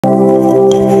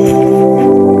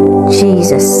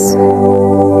Jesus.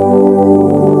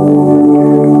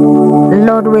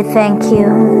 Lord, we thank you.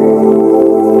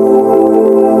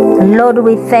 Lord,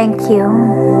 we thank you.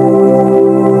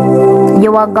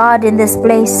 You are God in this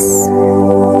place.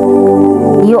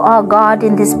 You are God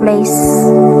in this place.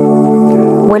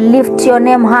 We lift your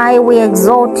name high. We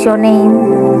exalt your name.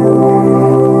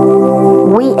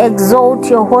 We exalt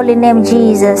your holy name,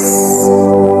 Jesus.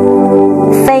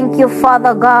 Thank you,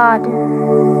 Father God.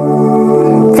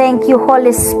 Thank you,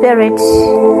 Holy Spirit.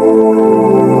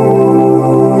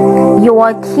 You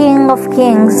are King of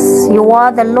Kings. You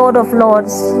are the Lord of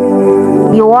Lords.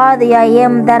 You are the I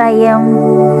am that I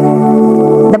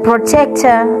am, the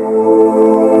protector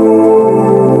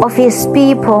of his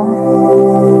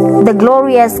people, the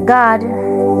glorious God.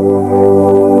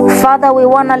 Father, we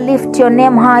want to lift your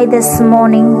name high this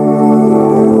morning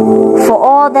for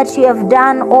all that you have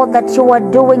done, all that you are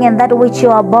doing, and that which you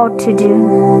are about to do.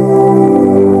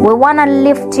 We want to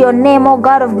lift your name, O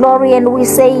God of glory, and we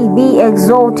say, be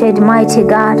exalted, mighty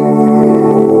God.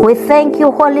 We thank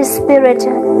you, Holy Spirit,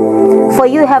 for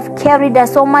you have carried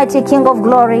us, Almighty King of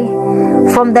glory,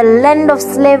 from the land of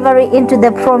slavery into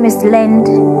the promised land.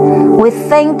 We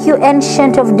thank you,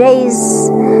 Ancient of Days,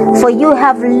 for you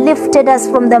have lifted us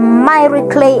from the miry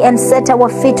clay and set our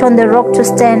feet on the rock to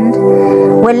stand.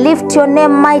 We lift your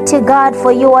name, mighty God,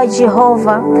 for you are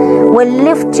Jehovah. We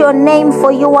lift your name,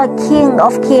 for you are King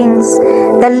of Kings,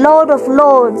 the Lord of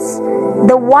Lords,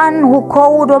 the one who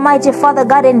called, Almighty Father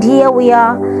God, and here we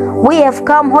are. We have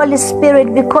come, Holy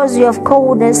Spirit, because you have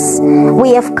called us.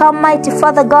 We have come, mighty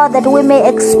Father God, that we may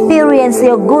experience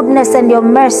your goodness and your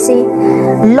mercy.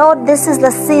 Lord, this is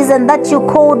the season that you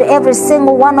called every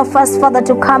single one of us, Father,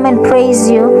 to come and praise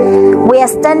you. We are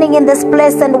standing in this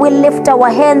place and we lift our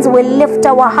hands, we lift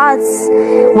our hearts,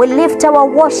 we lift our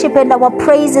worship and our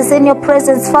praises in your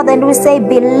presence, Father, and we say,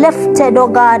 be lifted, O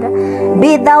God.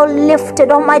 Be thou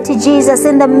lifted, Almighty Jesus,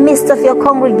 in the midst of your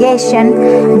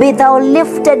congregation. Be thou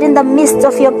lifted in the midst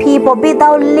of your people. Be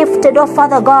thou lifted, O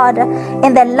Father God,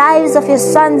 in the lives of your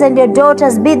sons and your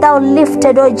daughters. Be thou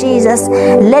lifted, O Jesus.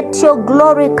 Let your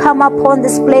glory come upon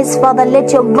this place, Father.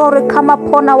 Let your glory come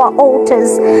upon our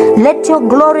altars. Let your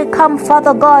glory come,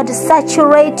 Father God.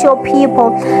 Saturate your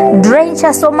people. Drench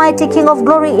us, Almighty King of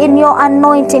glory, in your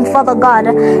anointing, Father God.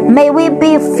 May we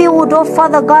be filled, O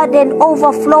Father God, and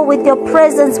overflow with your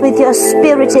presence, with your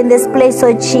spirit in this place,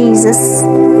 O Jesus.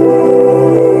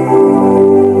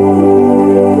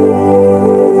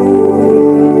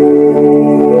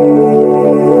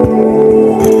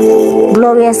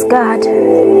 Glorious God.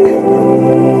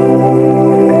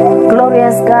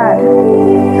 Glorious God.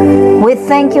 We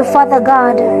thank you, Father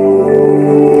God,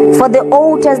 for the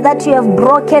altars that you have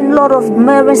broken, Lord of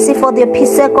mercy, for the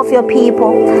sake of your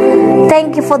people.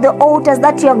 Thank you for the altars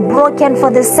that you have broken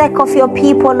for the sake of your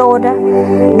people, Lord.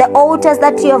 The altars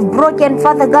that you have broken,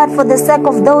 Father God, for the sake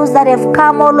of those that have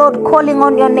come, oh Lord, calling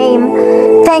on your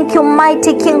name. Thank you,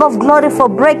 mighty King of glory, for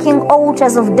breaking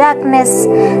altars of darkness.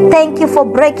 Thank you for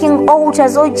breaking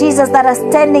altars, oh Jesus, that are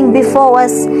standing before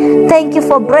us. Thank you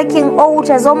for breaking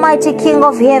altars, Almighty King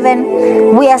of heaven.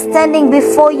 We are standing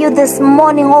before you this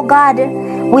morning, oh God,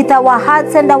 with our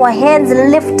hearts and our hands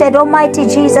lifted, Almighty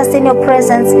Jesus, in your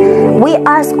presence. We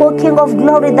ask, O King of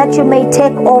glory, that you may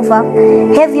take over.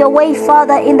 Have your way,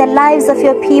 Father, in the lives of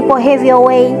your people. Have your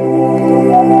way.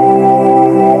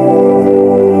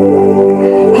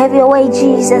 Have your way,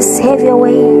 Jesus. Have your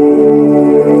way.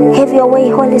 Have your way,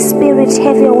 Holy Spirit.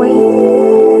 Have your way.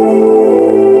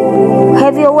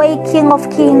 Have your way, King of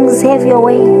kings. Have your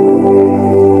way.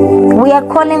 We are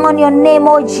calling on your name,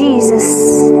 O Jesus.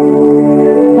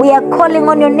 We are calling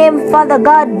on your name, Father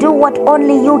God. Do what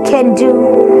only you can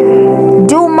do.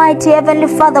 Do, mighty Heavenly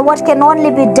Father, what can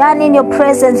only be done in your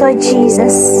presence, O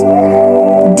Jesus.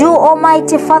 Do,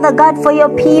 Almighty Father God, for your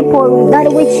people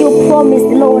that which you promised,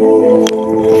 Lord.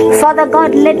 Father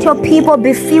God, let your people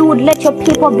be filled. Let your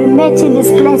people be met in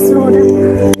this place, Lord.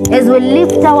 As we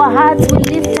lift our hearts, we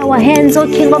lift our hands, O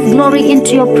King of glory,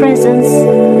 into your presence.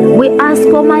 We ask,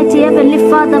 Almighty Heavenly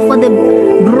Father, for the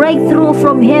breakthrough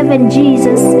from heaven,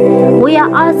 Jesus. We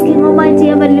are asking, Almighty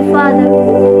Heavenly Father,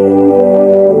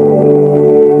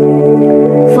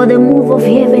 for the move of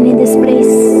heaven in this place.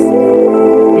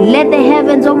 Let the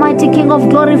heavens, Almighty King of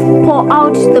glory, pour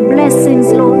out the blessings,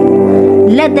 Lord.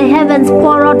 Let the heavens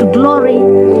pour out glory.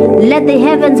 Let the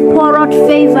heavens pour out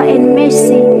favor and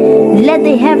mercy. Let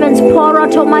the heavens pour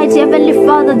out, Almighty Heavenly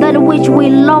Father, that which we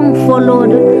long for,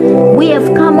 Lord. We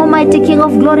have come, Almighty King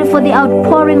of glory, for the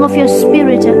outpouring of your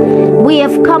Spirit. We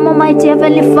have come, Almighty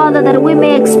Heavenly Father, that we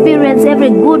may experience every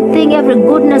good thing, every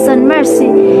goodness and mercy.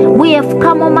 We have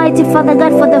come, Almighty Father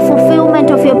God, for the fulfillment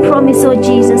of your promise, O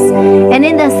Jesus. And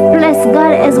in this place,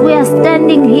 God, as we are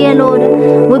standing here, Lord,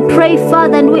 we pray,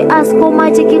 Father, and we ask,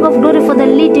 Almighty King of Glory, for the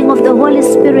leading of the Holy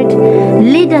Spirit.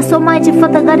 Lead us, Almighty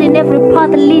Father God, in every path.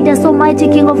 Lead us, Almighty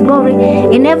King of Glory,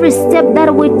 in every step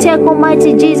that we take,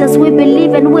 Almighty Jesus. We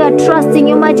believe and we are trusting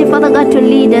you, Mighty Father God, to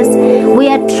lead us. We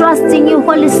are trusting you,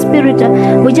 Holy Spirit.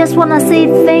 We just want to say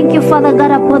thank you, Father God,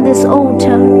 upon this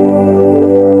altar.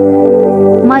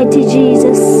 Mighty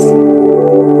Jesus.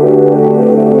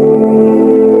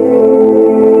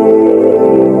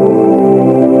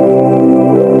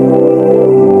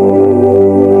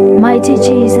 Mighty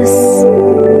Jesus.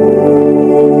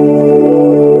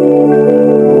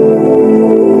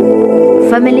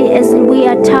 Family, as we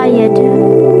are tired,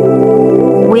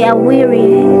 we are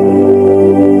weary,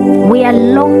 we are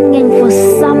longing for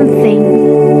something.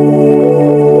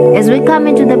 As we come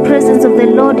into the presence of the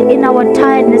Lord in our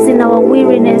tiredness, in our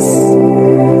weariness,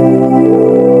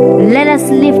 let us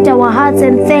lift our hearts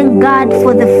and thank God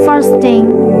for the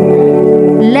fasting.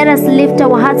 Let us lift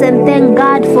our hearts and thank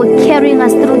God for carrying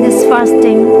us through this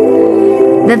fasting.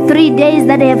 The 3 days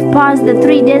that have passed, the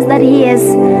 3 days that He has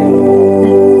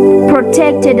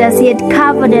protected us, He had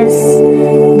covered us.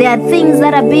 There are things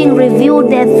that are being revealed.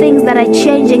 There are things that are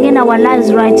changing in our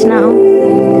lives right now.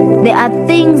 There are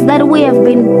things that we have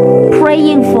been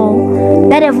praying for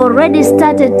that have already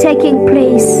started taking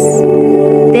place.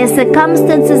 There are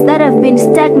circumstances that have been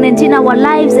stagnant in our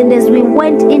lives, and as we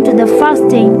went into the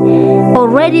fasting,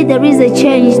 already there is a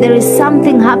change. There is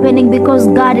something happening because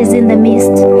God is in the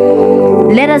midst.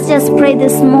 Let us just pray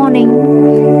this morning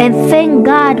and thank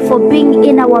God for being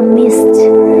in our midst.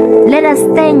 Let us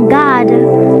thank God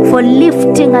for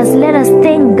lifting us. Let us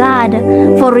thank God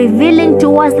for revealing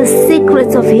to us the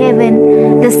secrets of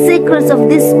heaven, the secrets of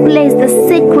this place, the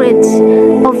secret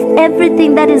of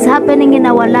everything that is happening in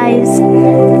our lives.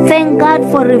 Thank God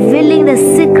for revealing the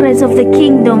secrets of the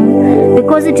kingdom,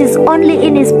 because it is only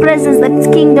in His presence that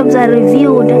kingdoms are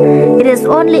revealed. It is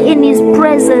only in His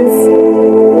presence.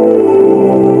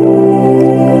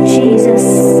 Jesus.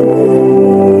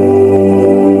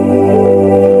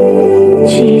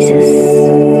 Jesus.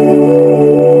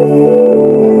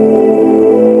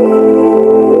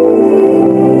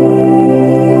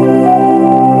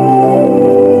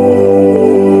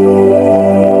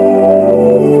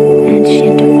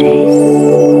 Ancient of days.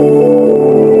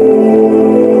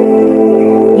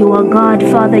 You are God,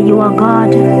 Father, you are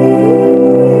God.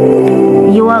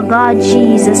 You are God,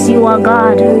 Jesus, you are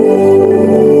God.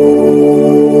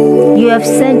 You have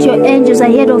sent your angels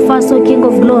ahead of us, O King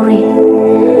of Glory,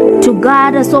 to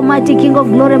guard us, Almighty King of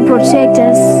Glory, and protect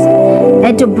us,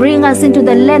 and to bring us into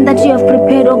the land that you have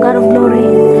prepared, O God of Glory.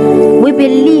 We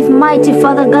believe, mighty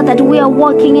Father God, that we are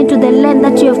walking into the land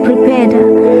that you have prepared.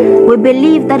 We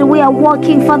believe that we are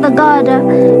walking, Father God,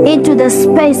 into the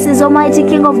spaces, Almighty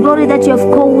King of Glory, that you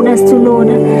have called us to, Lord.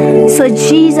 So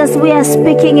Jesus, we are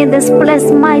speaking in this place,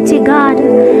 mighty God.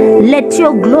 Let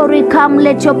your glory come,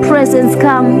 let your presence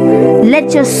come.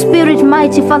 Let your spirit,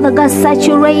 mighty Father God,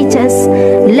 saturate us.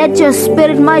 Let your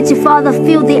spirit, mighty Father,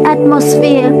 fill the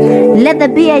atmosphere. Let there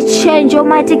be a change,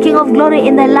 Almighty King of Glory,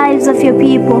 in the lives of your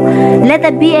people. Let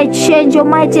there be a change,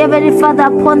 Almighty Heavenly Father,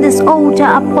 upon this altar,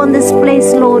 upon this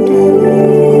place, Lord.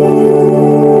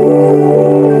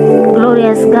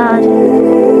 Glorious God.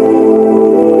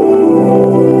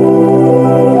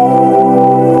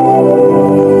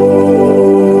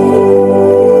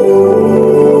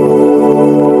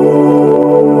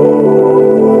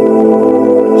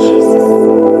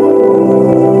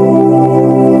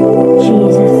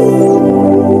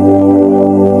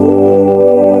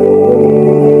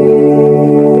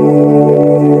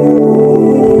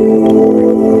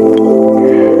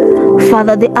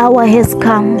 Father, the hour has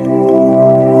come.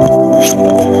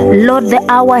 Lord, the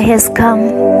hour has come.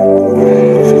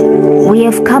 We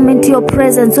have come into your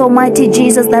presence, Almighty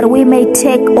Jesus, that we may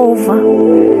take over.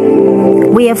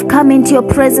 We have come into your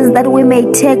presence that we may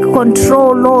take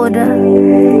control, Lord,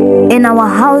 in our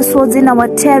households, in our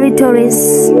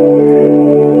territories.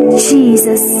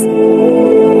 Jesus.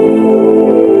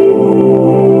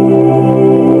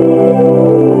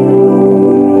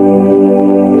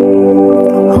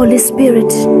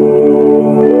 Spirit.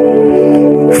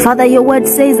 Father, your word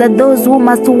says that those who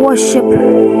must worship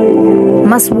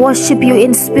you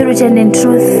in spirit and in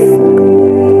truth.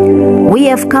 We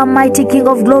have come, mighty King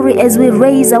of glory, as we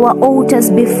raise our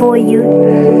altars before you.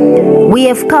 We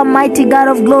have come, mighty God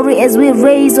of glory, as we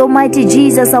raise, Almighty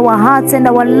Jesus, our hearts and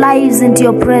our lives into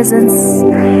your presence.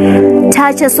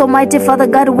 Touch us, Almighty Father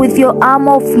God, with your arm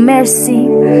of mercy.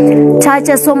 Touch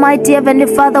us, Almighty Heavenly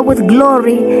Father, with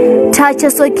glory. Touch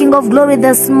us, O King of glory,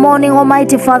 this morning,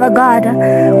 Almighty Father God.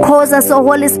 Cause us, O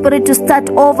Holy Spirit, to start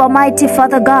over, mighty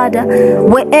Father God.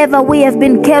 Wherever we have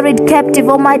been carried captive,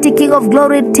 Almighty King of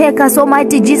glory, take us,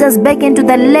 Almighty Jesus, back into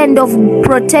the land of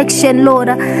protection, Lord.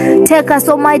 Take us,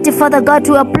 Almighty Father God,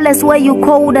 to a place where you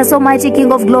called us, Almighty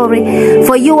King of glory.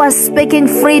 For you are speaking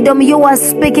freedom. You are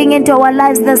speaking into our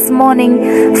lives this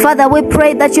morning. Father, we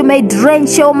pray that you may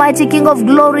drench, Almighty King of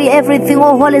glory, everything,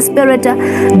 oh Holy Spirit.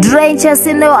 Drench us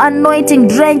in your anointing.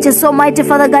 Drench us, Almighty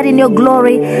Father God, in your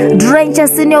glory. Drench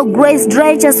us in your grace.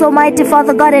 Drench us, Almighty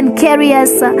Father God, and carry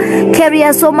us. Carry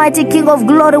us, Almighty King of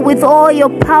glory, with all your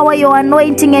power, your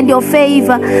anointing, and your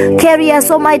favor. Carry us,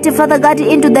 Almighty Father God,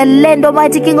 into the land,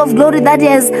 Almighty King of glory, that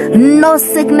has no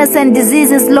sickness and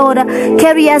diseases, Lord.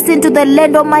 Carry us into the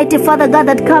land, Almighty Father God,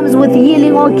 that comes with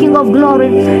healing, O King of glory.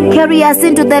 Carry us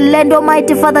into the land,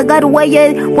 Almighty Father God, where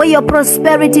your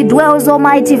prosperity dwells,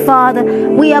 Almighty Father.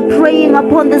 We are praying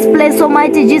upon this place,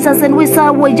 Almighty Jesus, and we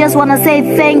just want to say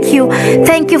thank you.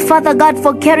 Thank you, Father God,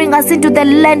 for carrying us into the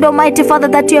land, Almighty Father,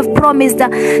 that you have promised.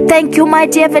 Thank you,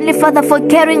 mighty Heavenly Father, for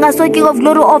carrying us, O King of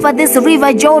glory, over this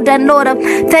river Jordan, Lord.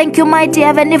 Thank you, mighty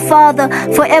Heavenly Father,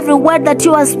 for every word that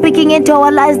you are speaking into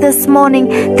our lives this morning.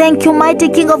 Thank you, mighty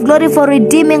King of glory, for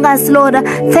redeeming us, Lord.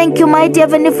 Thank you, mighty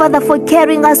Heavenly Father, for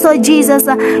carrying us, oh Jesus.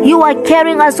 You are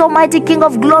carrying us, Almighty King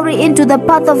of glory, into the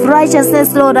path of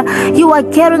righteousness, Lord. You are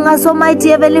carrying us, Almighty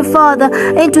Heavenly Father,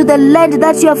 into the land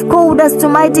that you have called us to,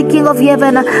 mighty King of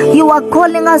heaven. You are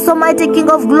calling us, Almighty King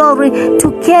of glory,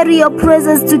 to carry your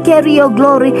presence, to carry your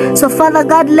glory. So, Father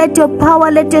God, let your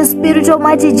power, let your spirit,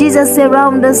 Almighty Jesus,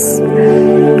 surround us.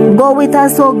 Go with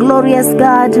us, oh glorious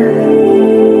God.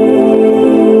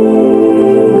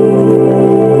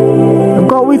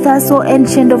 Go with us, O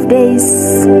Ancient of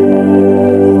Days.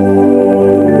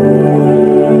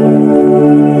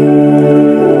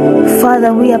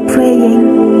 Father, we are praying.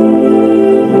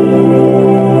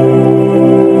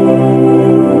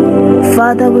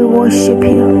 Father, we worship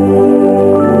you.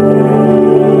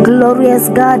 Glorious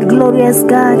God, glorious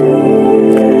God.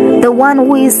 The one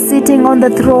who is sitting on the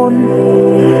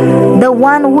throne. The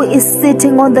one who is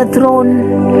sitting on the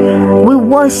throne. We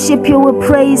worship you, we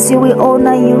praise you, we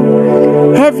honor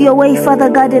you. Have your way, Father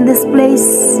God, in this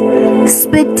place.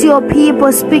 Speak to your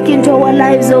people, speak into our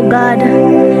lives, oh God.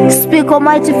 Speak,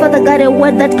 Almighty Father God, a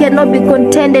word that cannot be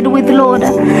contended with, Lord.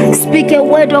 Speak a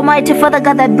word, Almighty Father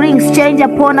God, that brings change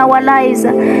upon our lives.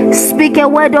 Speak a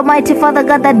word, Almighty Father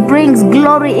God, that brings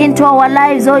glory into our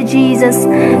lives, oh Jesus.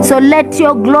 So let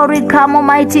your glory come,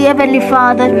 Almighty Heavenly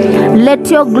Father. Let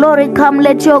your glory come,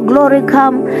 let your glory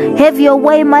come. Have your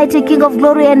way, mighty King of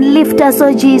glory, and lift us,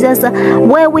 oh Jesus.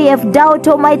 Where we have doubt,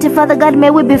 Almighty Father God, may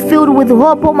we be filled with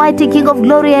hope, Almighty King of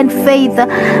glory, and faith.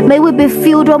 May we be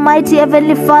filled, Almighty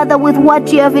Heavenly Father, with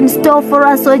what you have in store for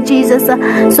us, oh Jesus.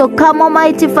 So come,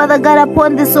 Almighty Father God,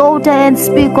 upon this altar and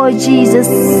speak, oh Jesus.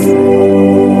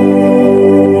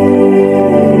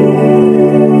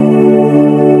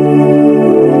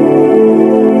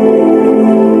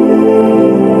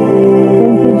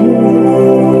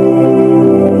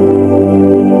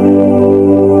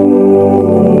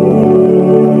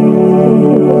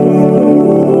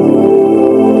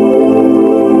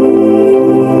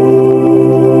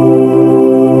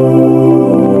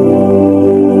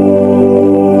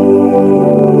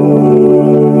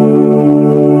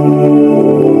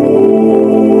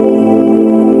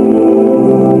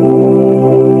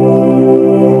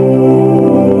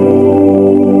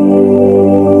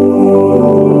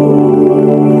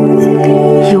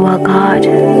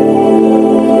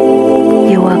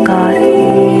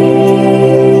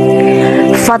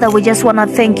 Father, we just want to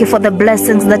thank you for the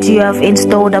blessings that you have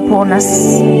installed upon us.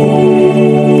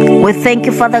 We thank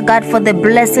you, Father God, for the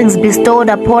blessings bestowed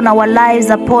upon our lives,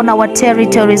 upon our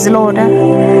territories, Lord.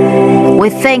 We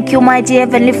thank you, mighty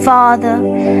Heavenly Father,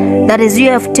 that as you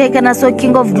have taken us, O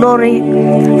King of glory,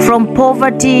 from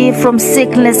poverty, from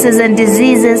sicknesses and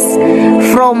diseases,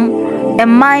 from a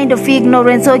mind of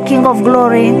ignorance, O King of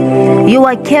glory. You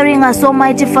are carrying us,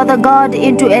 Almighty Father God,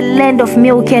 into a land of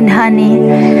milk and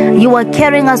honey. You are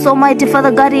carrying us, Almighty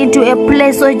Father God, into a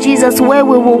place, oh Jesus, where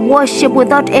we will worship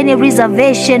without any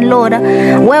reservation, Lord,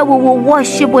 where we will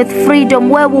worship with freedom,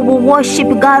 where we will worship,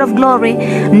 God of glory,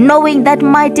 knowing that,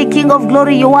 mighty King of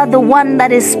glory, you are the one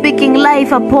that is speaking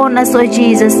life upon us, oh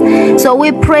Jesus. So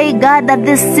we pray, God, that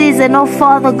this season, oh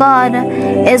Father God,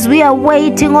 as we are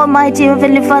waiting, Almighty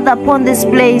Heavenly Father, upon this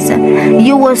place,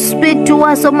 you will speak to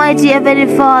us, Almighty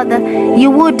Heavenly Father.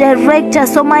 You will direct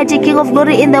us, Almighty King of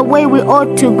glory, in the way we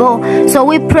ought to go. So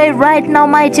we pray right now,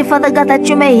 mighty Father God, that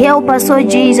you may help us, oh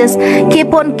Jesus.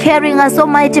 Keep on carrying us,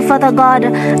 Almighty Father God.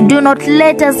 Do not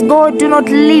let us go. Do not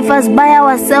leave us by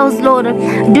ourselves, Lord.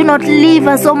 Do not leave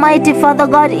us, Almighty Father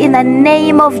God, in the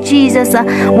name of Jesus.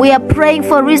 We are praying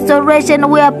for restoration.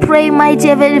 We are praying, mighty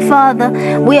Heavenly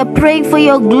Father. We are praying for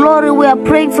your glory. We are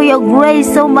praying for your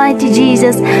grace, Almighty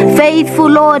Jesus. Faithful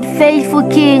Lord, faithful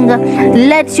King,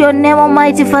 let your name,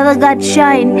 Almighty Father God,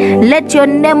 shine. Let your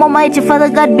name, Almighty Father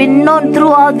God, be known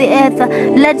throughout the earth.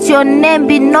 Let your name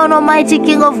be known, Almighty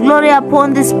King of glory,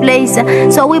 upon this place.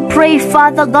 So we pray,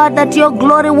 Father God, that your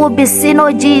glory will be seen,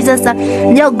 oh Jesus.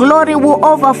 Your glory will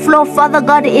overflow, Father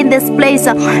God, in this place.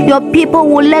 Your people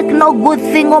will lack no good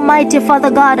thing, Almighty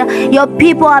Father God. Your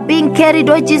people are being carried,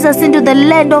 oh Jesus, into the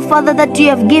land, oh Father, that you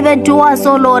have given to us,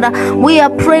 oh Lord. We are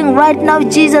praying right now,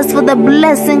 Jesus, for the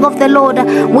blessing of the Lord.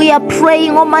 We are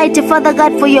praying, Almighty Father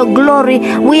God, for your glory.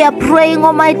 We are praying,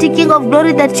 Almighty King of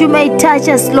glory, that you may touch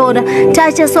us, Lord.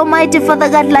 Touch us, Almighty Father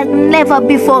God, like never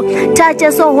before. Touch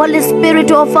us, oh Holy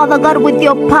Spirit, oh Father God, with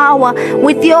your power,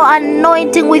 with your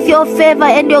anointing, with your favor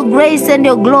and your grace and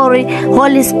your glory.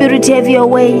 Holy Spirit, have your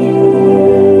way.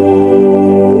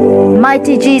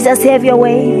 Mighty Jesus, have your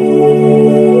way.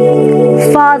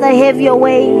 Father, have your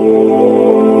way.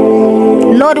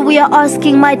 Lord, we are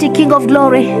asking, mighty King of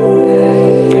glory,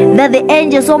 that the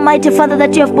angels, Almighty Father,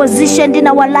 that you have positioned in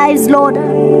our lives, Lord,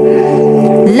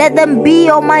 let them be,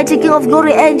 Almighty King of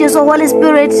glory, angels, oh Holy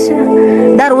Spirit,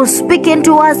 that will speak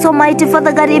into us, Almighty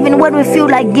Father God, even when we feel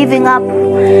like giving up.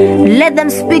 Let them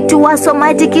speak to us,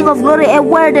 Almighty King of glory, a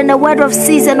word and a word of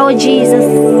season, oh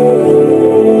Jesus.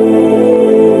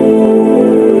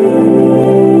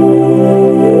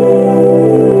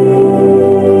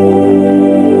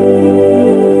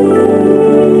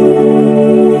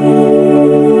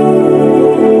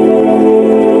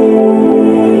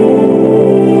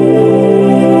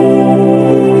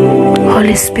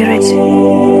 Spirit,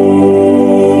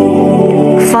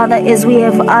 Father, as we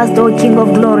have asked, O King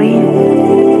of glory,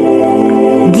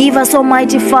 give us,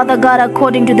 Almighty Father God,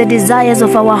 according to the desires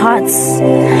of our hearts.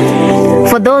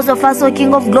 For those of us, O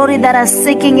King of glory, that are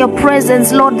seeking your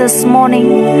presence, Lord, this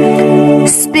morning,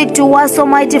 speak to us,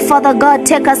 Almighty Father God.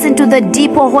 Take us into the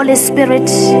deep, O Holy Spirit.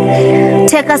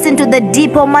 Take us into the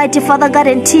deep, Almighty Father God,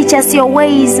 and teach us your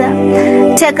ways.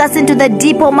 Take us into the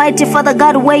deep, Almighty Father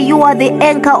God, where you are the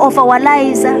anchor of our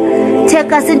lives.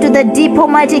 Take us into the deep,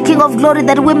 Almighty King of glory,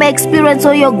 that we may experience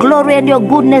all your glory and your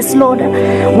goodness, Lord.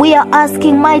 We are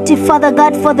asking, mighty Father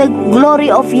God, for the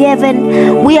glory of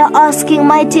heaven. We are asking,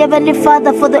 mighty Heavenly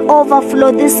Father, for the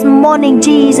overflow this morning,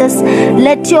 Jesus.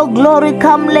 Let your glory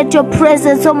come. Let your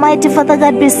presence, Almighty Father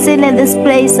God, be seen in this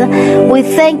place. We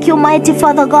thank you, mighty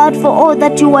Father God, for all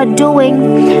that you are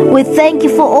doing. We thank you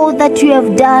for all that you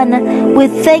have done. We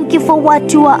thank you for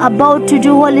what you are about to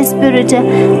do, Holy Spirit.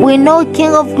 We know,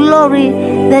 King of glory,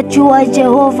 that you are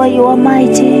Jehovah, you are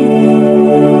mighty.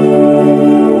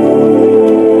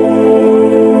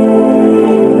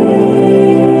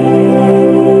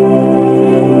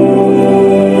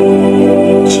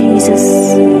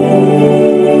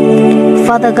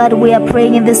 Father God, we are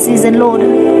praying in this season, Lord.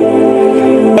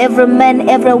 Every man,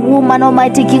 every woman,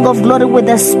 Almighty King of glory, with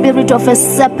the spirit of a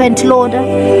serpent, Lord,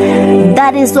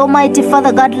 that is, Almighty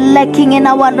Father God, lacking in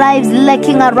our lives,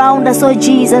 lacking around us, oh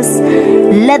Jesus.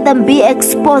 Let them be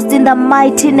exposed in the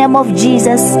mighty name of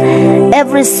Jesus.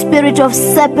 Every spirit of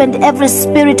serpent, every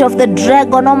spirit of the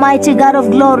dragon, Almighty God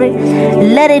of glory,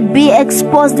 let it be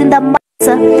exposed in the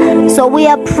So we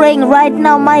are praying right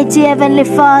now, mighty Heavenly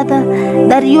Father,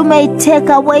 that you may take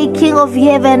away, King of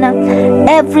heaven,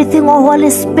 everything, oh Holy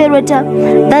Spirit,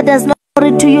 that does not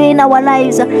to you in our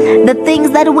lives, the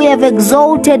things that we have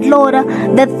exalted, Lord,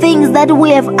 the things that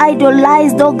we have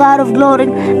idolized, oh God of glory,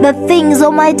 the things,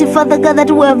 Almighty Father God,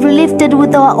 that we have lifted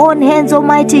with our own hands,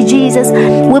 Almighty Jesus.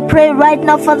 We pray right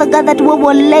now, Father God, that we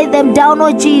will lay them down,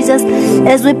 oh Jesus,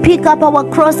 as we pick up our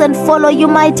cross and follow you,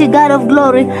 mighty God of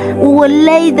glory. We will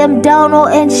lay them down, oh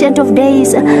Ancient of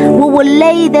Days. We will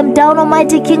lay them down,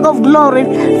 Almighty King of glory,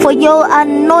 for your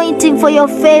anointing, for your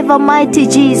favor, mighty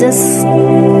Jesus.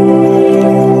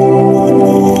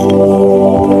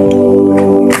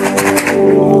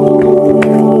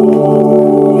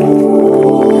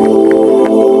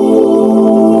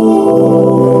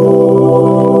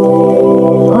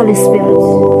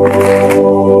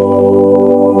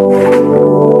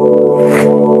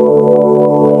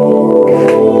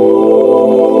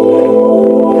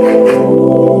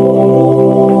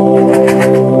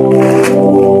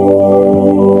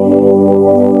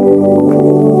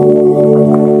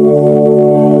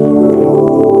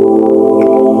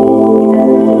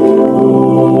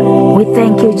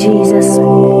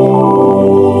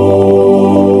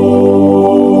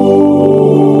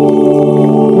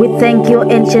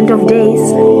 Ancient of Days.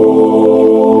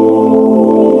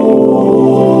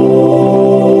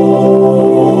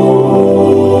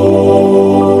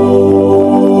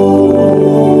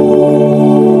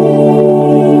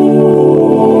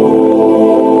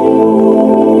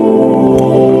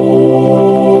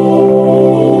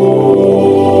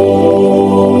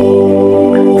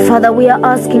 Father, we are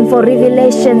asking for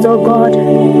revelations, oh God.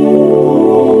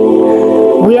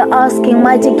 We are asking,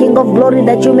 mighty King of Glory,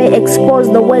 that you may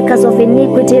expose the workers of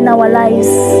iniquity in our lives.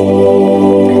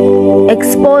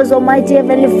 Expose, Almighty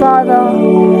Heavenly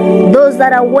Father, those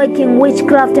that are working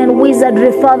witchcraft and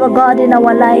wizardry, Father God, in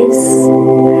our lives.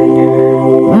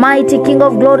 Mighty King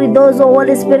of Glory, those, oh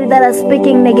Holy Spirit, that are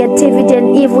speaking negativity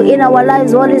and evil in our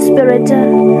lives, Holy Spirit,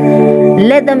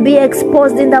 let them be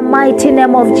exposed in the mighty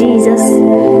name of Jesus.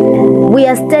 We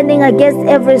are standing against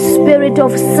every spirit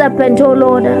of serpent, oh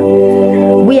Lord.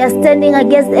 We are standing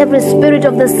against every spirit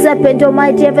of the serpent,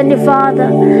 Almighty Heavenly Father.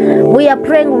 We are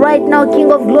praying right now,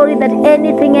 King of Glory, that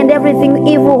anything and everything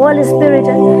evil, Holy Spirit,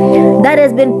 that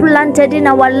has been planted in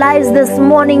our lives this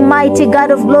morning, mighty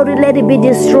God of glory, let it be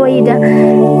destroyed.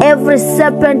 Every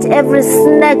serpent, every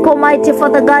snake, Almighty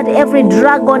Father God, every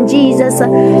dragon, Jesus,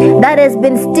 that has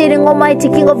been stealing, Almighty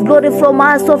King of Glory, from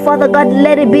us, oh Father God,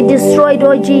 let it be destroyed,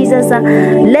 oh Jesus.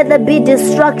 Let there be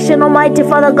destruction, Almighty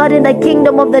Father God, in the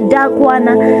kingdom of the dark one.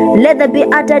 Let there be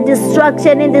utter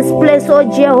destruction in this place, oh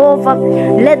Jehovah.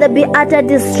 Let there be utter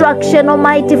destruction,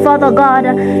 Almighty Father God,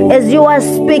 as you are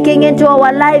speaking into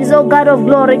our lives, oh God of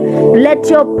glory. Let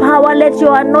your power, let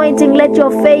your anointing, let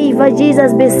your favor,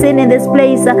 Jesus, be seen in this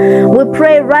place. We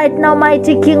pray right now,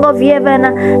 mighty King of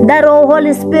heaven, that, oh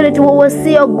Holy Spirit, we will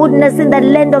see your goodness in the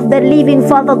land of the living,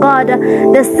 Father God.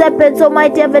 The serpents,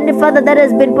 Almighty Heavenly Father, that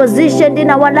has been positioned in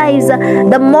our lives,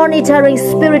 the monitoring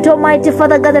spirit, Almighty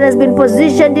Father God, that has been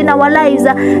positioned in our lives,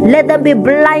 let them be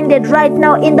blinded right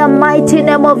now in the mighty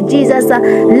name of Jesus.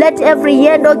 Let every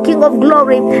hand, O King of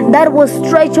glory, that will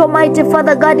stretch, Almighty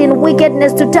Father God, in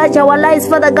wickedness to touch our lives,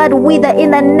 Father God, wither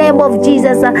in the name of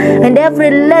Jesus. And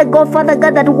every leg, oh Father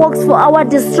God, that works for our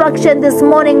destruction this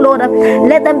morning, Lord,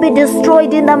 let them be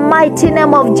destroyed in the mighty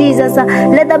name of Jesus.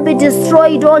 Let them be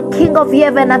destroyed, O King of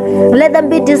heaven. Let them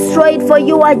be destroyed, for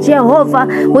you are Jehovah.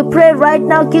 We pray right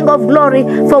now, King of glory,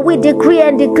 for we decree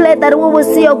and declare that we will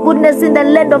see your goodness in the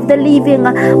land of the living.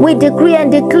 We decree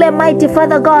and declare, mighty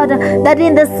Father God, that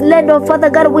in this land of Father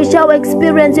God we shall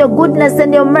experience your goodness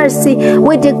and your mercy.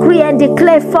 We decree and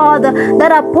declare, Father,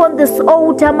 that upon this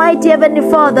altar, mighty Heavenly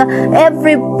Father,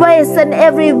 every person,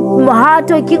 every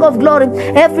heart, O King of glory,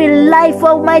 every life,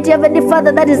 Almighty Heavenly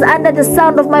Father, that is under the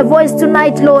sound of my voice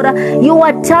tonight, Lord, you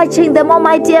are touching them,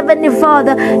 Almighty Heavenly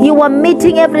Father. You are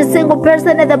meeting every single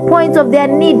person at the point of their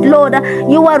need, Lord.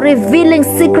 You are revealing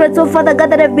secrets, oh Father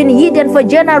God, that have been hidden for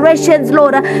generations,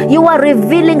 Lord. You are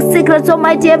revealing secrets,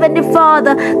 Almighty Heavenly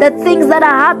Father, the things that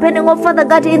are happening, oh Father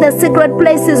God, in the secret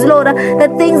places, Lord,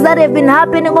 the things that have been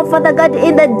happening, oh Father God,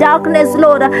 in the darkness,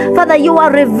 Lord. Father, you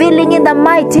are revealing in the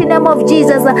mighty name of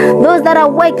Jesus. Those that are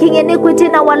working iniquity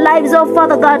in our lives, oh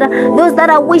Father God, those that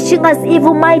are wishing us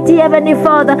evil, mighty Heavenly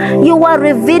Father, you are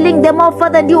revealing them, oh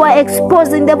Father, and you are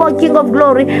exposing them, oh King of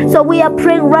glory. So we are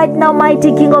praying right now,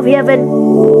 mighty King of heaven,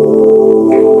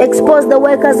 expose the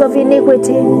workers of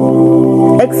iniquity.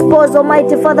 Expose,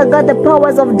 Almighty Father God, the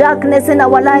powers of darkness in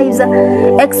our lives.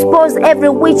 Expose every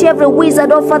witch, every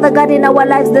wizard, oh Father God, in our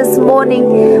lives this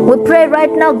morning. We pray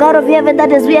right now, God of heaven,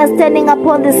 that as we are standing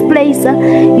upon this place,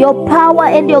 your power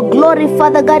and your glory,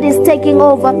 Father God, is taking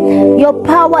over. Your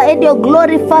power and your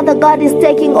glory, Father God, is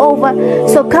taking over.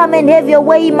 So come and have your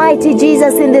way, mighty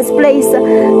Jesus, in this place.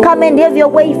 Come and have your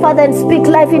way, Father, and speak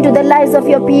life into the lives of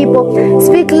your people.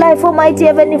 Speak life, Almighty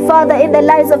Heavenly Father, in the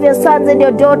lives of your sons and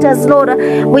your daughters, Lord.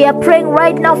 We are praying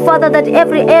right now, Father, that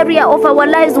every area of our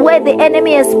lives where the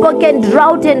enemy has spoken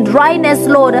drought and dryness,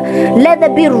 Lord, let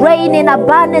there be rain in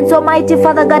abundance, Almighty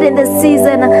Father God, in this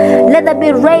season. Let there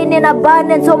be rain in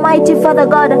abundance, Almighty Father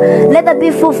God. Let there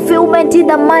be fulfillment in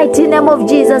the mighty name of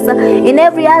Jesus. In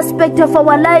every aspect of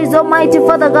our lives, Almighty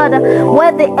Father God,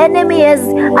 where the enemy has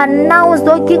announced,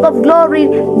 O King of glory,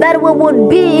 that we would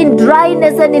be in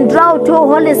dryness and in drought, O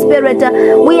Holy Spirit,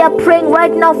 we are praying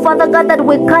right now, Father God, that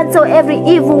we cancel every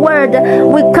evil word.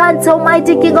 We cancel,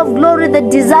 mighty King of glory, the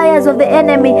desires of the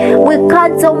enemy. We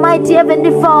cancel, mighty Heavenly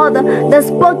Father, the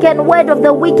spoken word of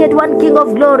the wicked one, King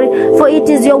of glory. For it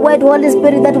is your word, Holy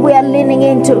Spirit, that we are leaning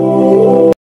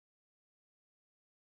into.